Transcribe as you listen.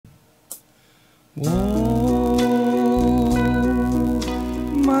Oh,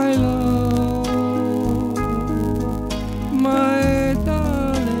 my love, my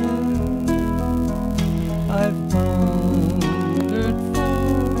darling, I've hungered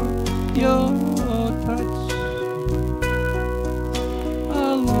for your touch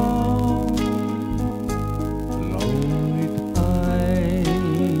a long, lonely time,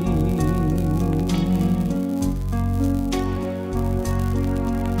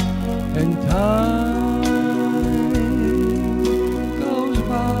 and time goes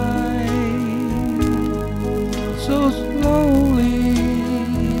by so slowly,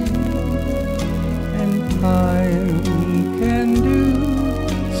 and time can do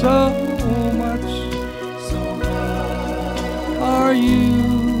so much. Are you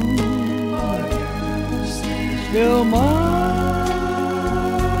still mine?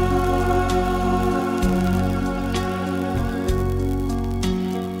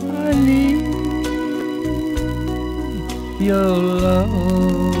 I need your love.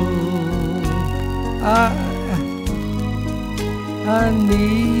 I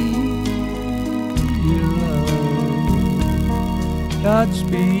need your love.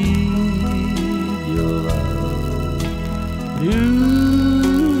 Godspeed your love to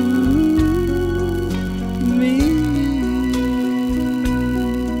me.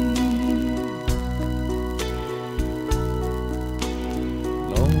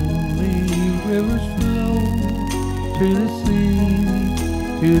 Lonely rivers flow to the sea,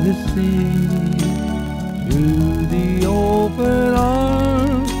 to the sea, to the open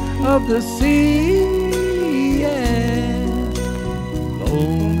arms of the sea. Yeah.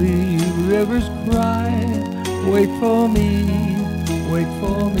 Lonely rivers cry, wait for me, wait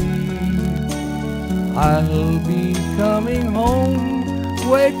for me. I'll be coming home,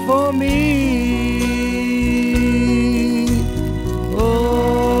 wait for me.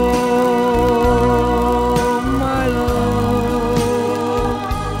 Oh, my love,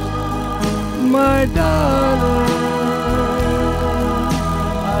 my darling,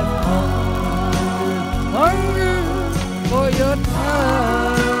 I've hungered for your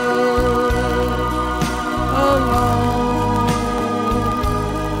touch along,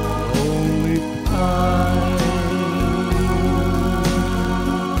 lonely pine,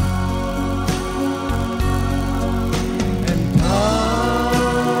 and time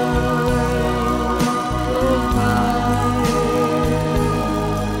goes by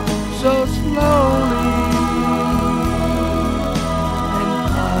so slowly, and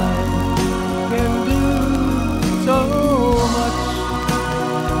time can do so much.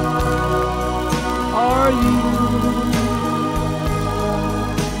 Are you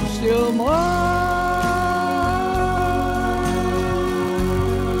still mine?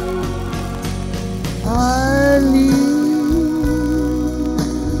 I need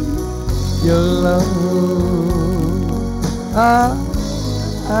your love.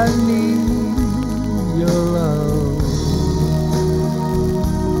 I need your love.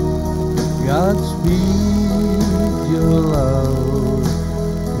 Godspeed your love.